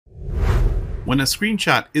When a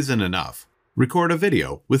screenshot isn't enough, record a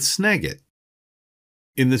video with Snagit.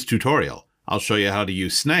 In this tutorial, I'll show you how to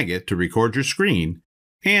use Snagit to record your screen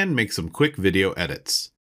and make some quick video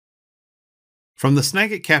edits. From the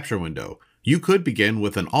Snagit capture window, you could begin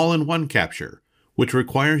with an all-in-one capture, which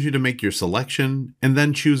requires you to make your selection and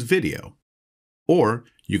then choose video. Or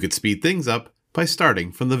you could speed things up by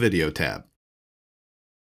starting from the Video tab.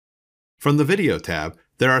 From the Video tab,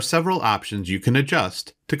 there are several options you can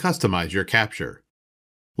adjust to customize your capture,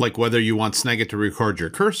 like whether you want Snagit to record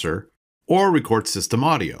your cursor or record system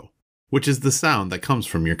audio, which is the sound that comes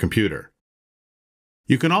from your computer.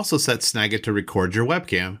 You can also set Snagit to record your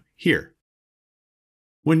webcam here.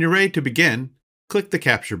 When you're ready to begin, click the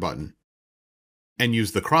Capture button and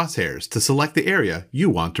use the crosshairs to select the area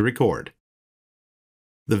you want to record.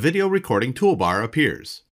 The video recording toolbar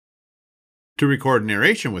appears. To record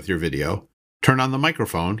narration with your video, turn on the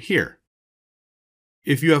microphone here.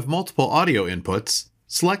 If you have multiple audio inputs,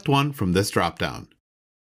 select one from this dropdown,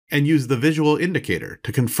 and use the visual indicator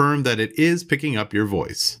to confirm that it is picking up your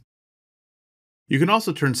voice. You can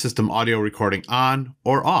also turn system audio recording on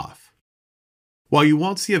or off. While you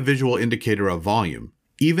won't see a visual indicator of volume,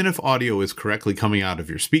 even if audio is correctly coming out of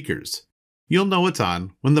your speakers, you'll know it's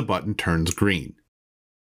on when the button turns green.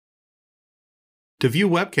 To view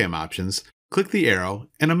webcam options, click the arrow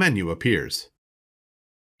and a menu appears.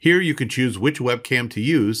 Here you can choose which webcam to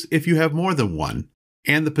use if you have more than one,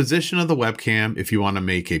 and the position of the webcam if you want to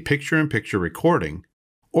make a picture-in-picture recording,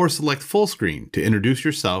 or select full screen to introduce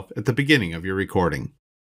yourself at the beginning of your recording.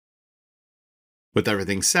 With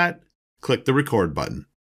everything set, click the Record button.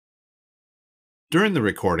 During the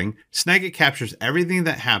recording, Snagit captures everything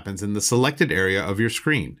that happens in the selected area of your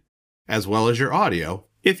screen, as well as your audio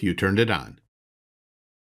if you turned it on.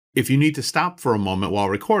 If you need to stop for a moment while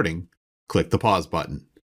recording, click the Pause button.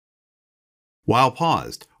 While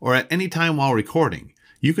paused, or at any time while recording,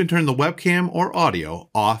 you can turn the webcam or audio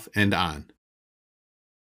off and on.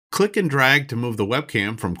 Click and drag to move the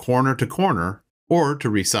webcam from corner to corner or to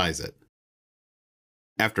resize it.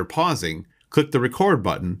 After pausing, click the Record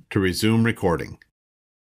button to resume recording.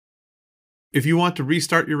 If you want to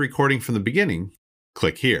restart your recording from the beginning,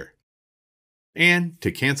 click here. And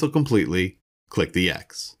to cancel completely, click the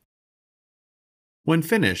X. When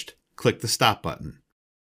finished, click the Stop button.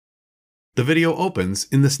 The video opens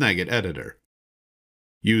in the Snagit editor.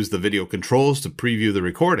 Use the video controls to preview the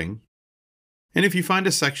recording, and if you find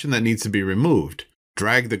a section that needs to be removed,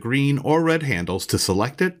 drag the green or red handles to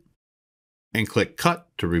select it, and click Cut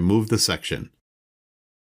to remove the section.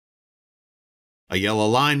 A yellow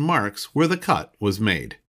line marks where the cut was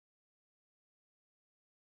made.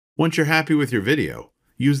 Once you're happy with your video,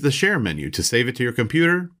 use the Share menu to save it to your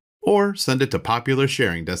computer or send it to popular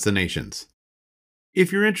sharing destinations.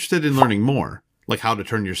 If you're interested in learning more, like how to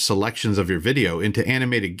turn your selections of your video into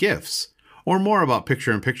animated GIFs, or more about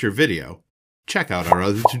picture-in-picture video, check out our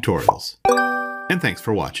other tutorials. And thanks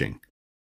for watching.